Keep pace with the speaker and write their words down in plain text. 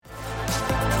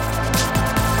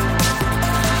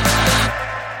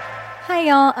Hi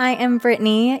y'all, I am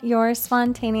Brittany, your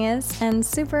spontaneous and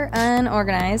super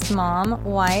unorganized mom,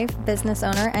 wife, business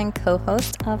owner, and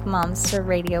co-host of Momster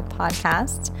radio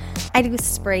podcast. I do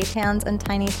spray tans and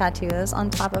tiny tattoos on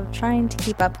top of trying to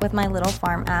keep up with my little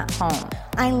farm at home.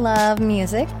 I love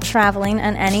music, traveling,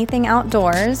 and anything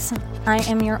outdoors. I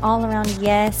am your all-around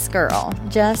yes girl,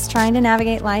 just trying to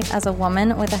navigate life as a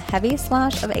woman with a heavy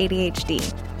slash of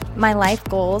ADHD. My life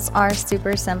goals are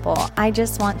super simple. I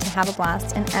just want to have a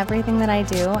blast in everything that I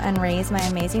do and raise my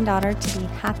amazing daughter to be a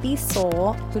happy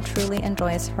soul who truly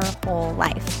enjoys her whole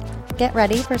life. Get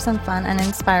ready for some fun and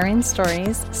inspiring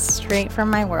stories straight from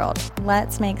my world.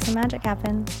 Let's make some magic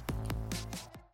happen.